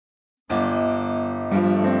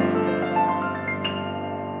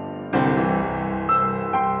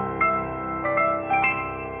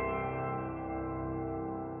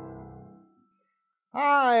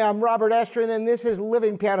I'm Robert Estrin, and this is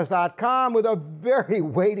LivingPianos.com with a very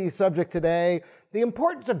weighty subject today, the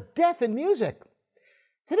importance of death in music.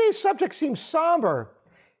 Today's subject seems somber,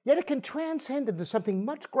 yet it can transcend into something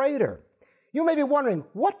much greater. You may be wondering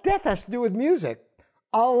what death has to do with music.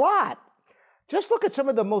 A lot. Just look at some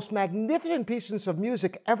of the most magnificent pieces of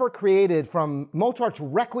music ever created, from Mozart's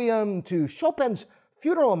Requiem to Chopin's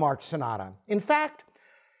Funeral March Sonata. In fact,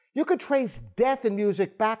 you could trace death in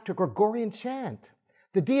music back to Gregorian chant.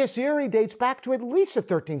 The Dies Irae dates back to at least the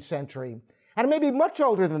 13th century, and it may be much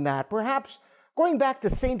older than that, perhaps going back to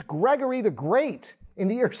Saint Gregory the Great in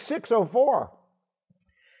the year 604.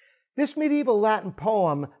 This medieval Latin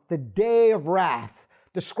poem, The Day of Wrath,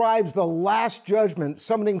 describes the last judgment,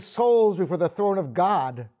 summoning souls before the throne of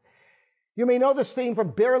God. You may know this theme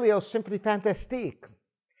from Berlioz' Symphonie Fantastique.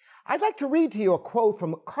 I'd like to read to you a quote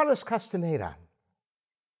from Carlos Castaneda.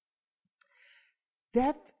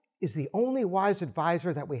 "Death is the only wise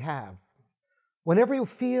advisor that we have. Whenever you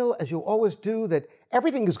feel, as you always do, that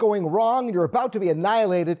everything is going wrong and you're about to be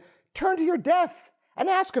annihilated, turn to your death and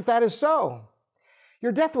ask if that is so.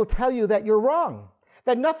 Your death will tell you that you're wrong,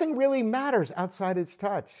 that nothing really matters outside its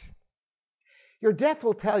touch. Your death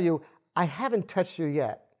will tell you, I haven't touched you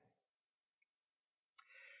yet."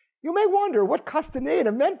 You may wonder what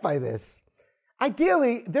Castaneda meant by this.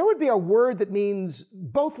 Ideally, there would be a word that means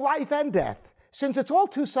both life and death, since it's all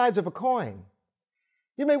two sides of a coin.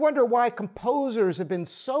 You may wonder why composers have been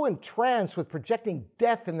so entranced with projecting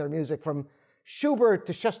death in their music, from Schubert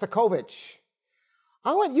to Shostakovich.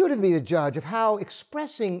 I want you to be the judge of how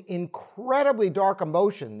expressing incredibly dark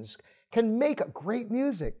emotions can make great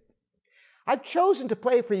music. I've chosen to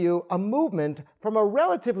play for you a movement from a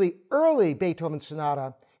relatively early Beethoven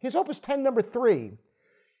sonata, his Opus 10, number 3.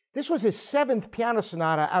 This was his 7th piano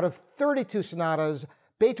sonata out of 32 sonatas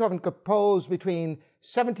Beethoven composed between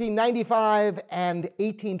 1795 and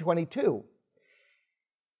 1822.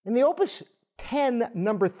 In the Opus 10,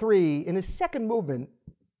 number 3, in his second movement,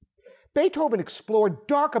 Beethoven explored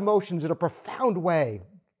dark emotions in a profound way.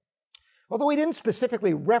 Although he didn't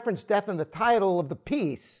specifically reference death in the title of the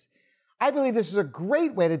piece, I believe this is a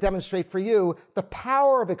great way to demonstrate for you the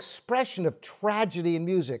power of expression of tragedy in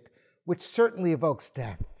music, which certainly evokes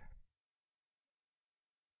death.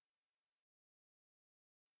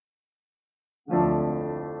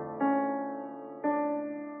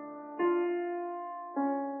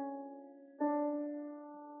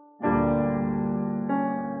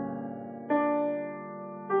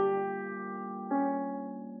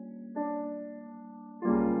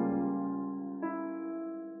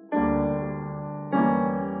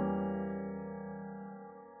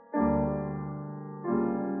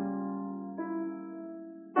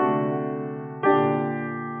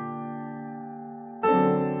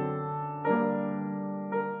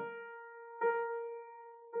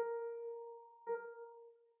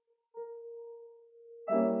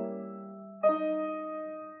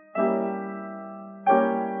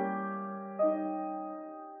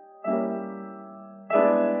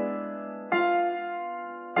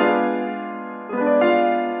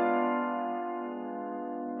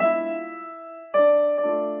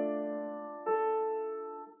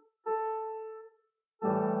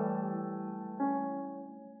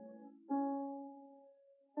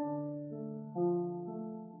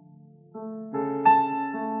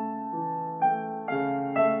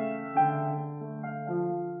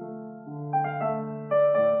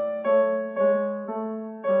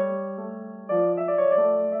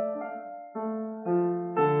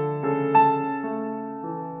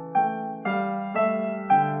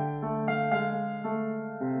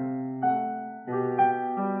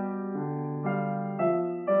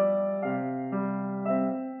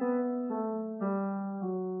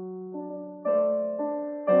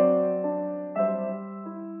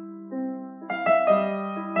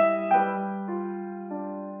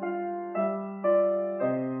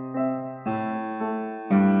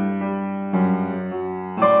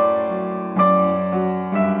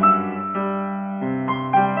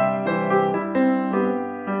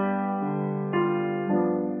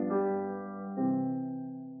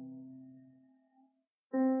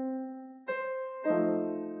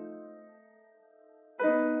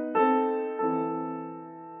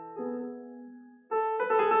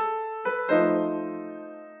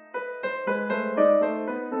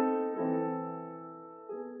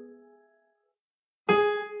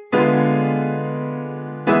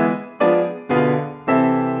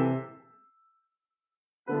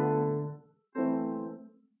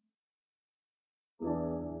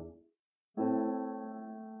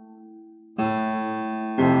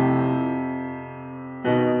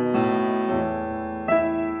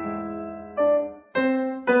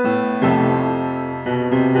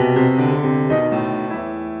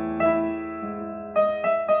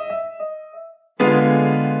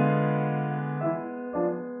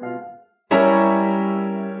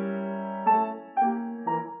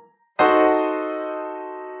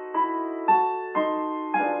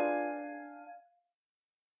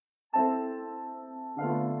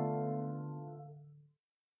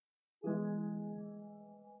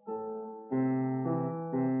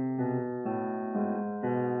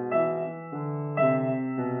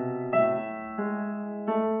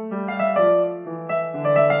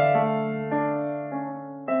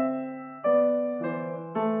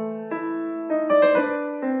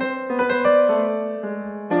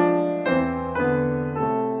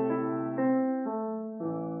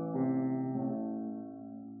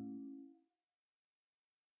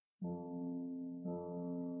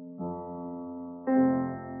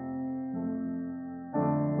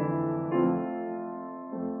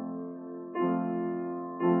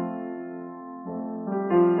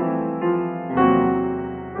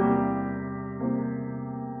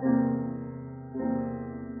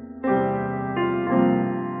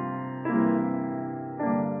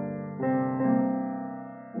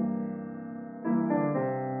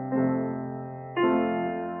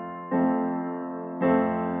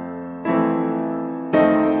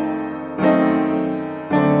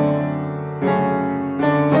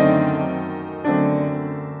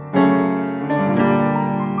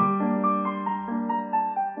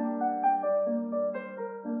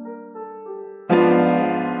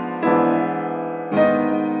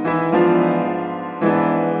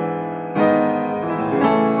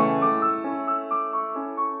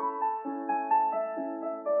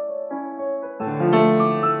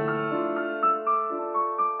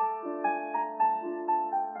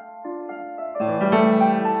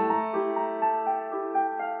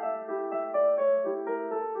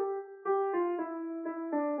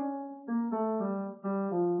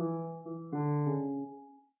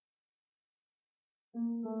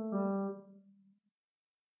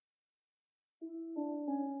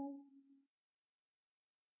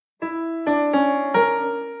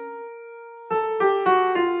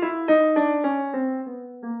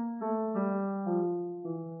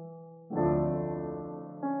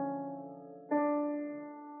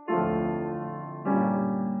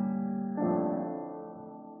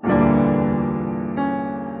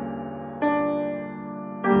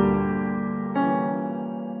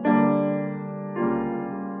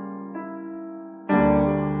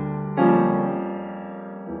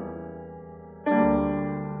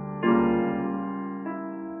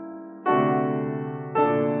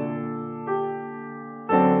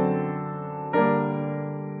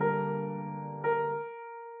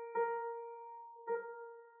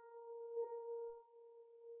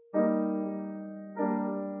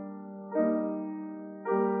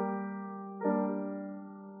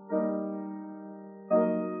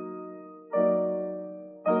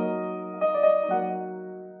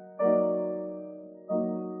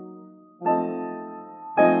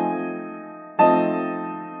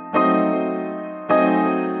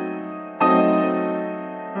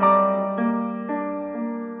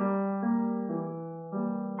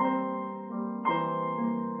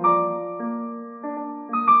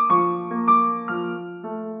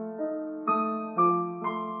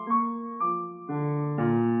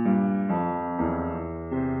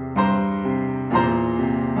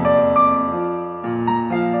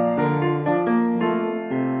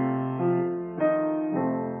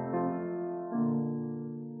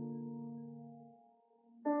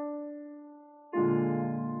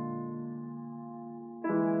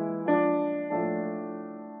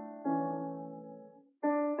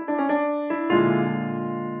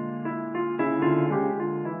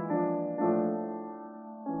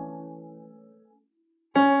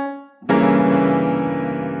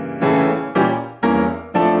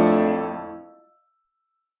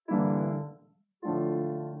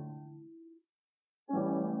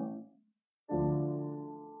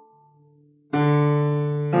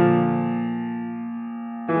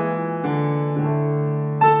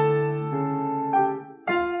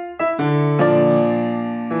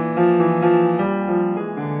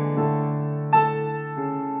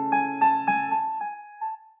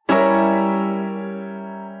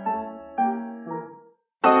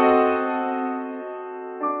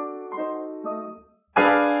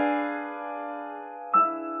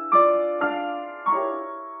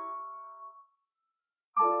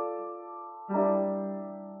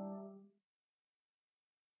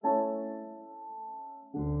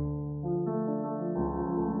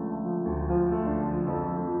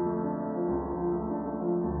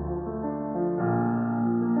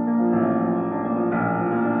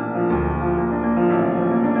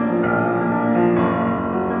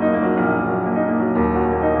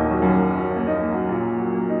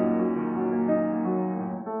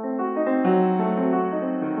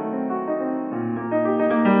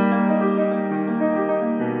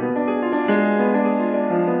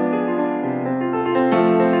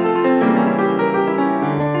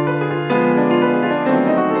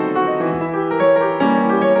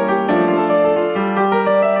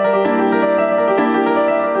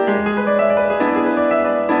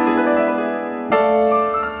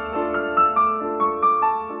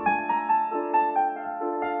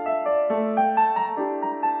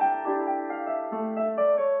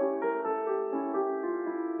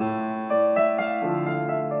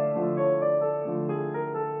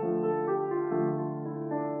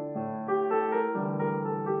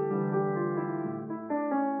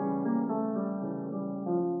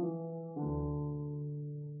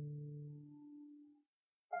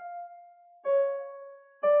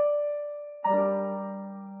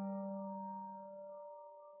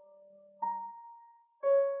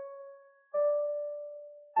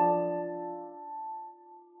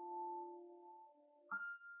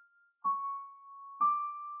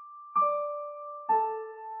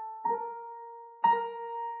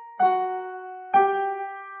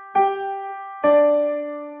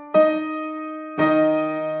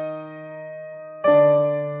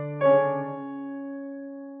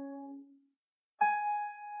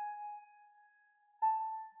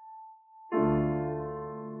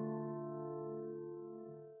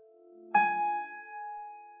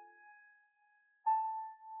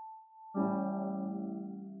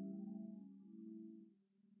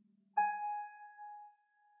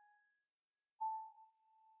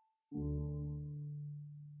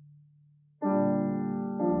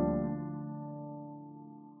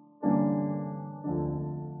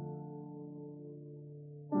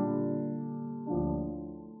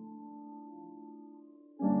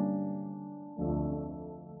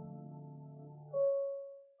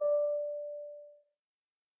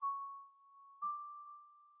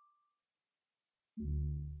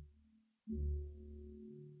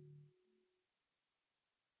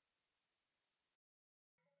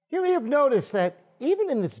 You may have noticed that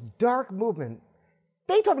even in this dark movement,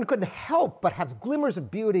 Beethoven couldn't help but have glimmers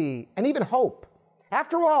of beauty and even hope.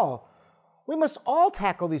 After all, we must all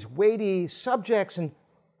tackle these weighty subjects and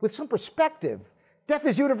with some perspective. Death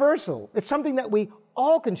is universal. It's something that we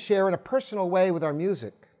all can share in a personal way with our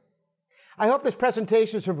music. I hope this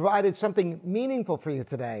presentation has provided something meaningful for you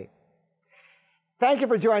today. Thank you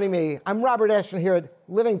for joining me. I'm Robert Eschner here at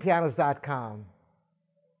livingpianos.com.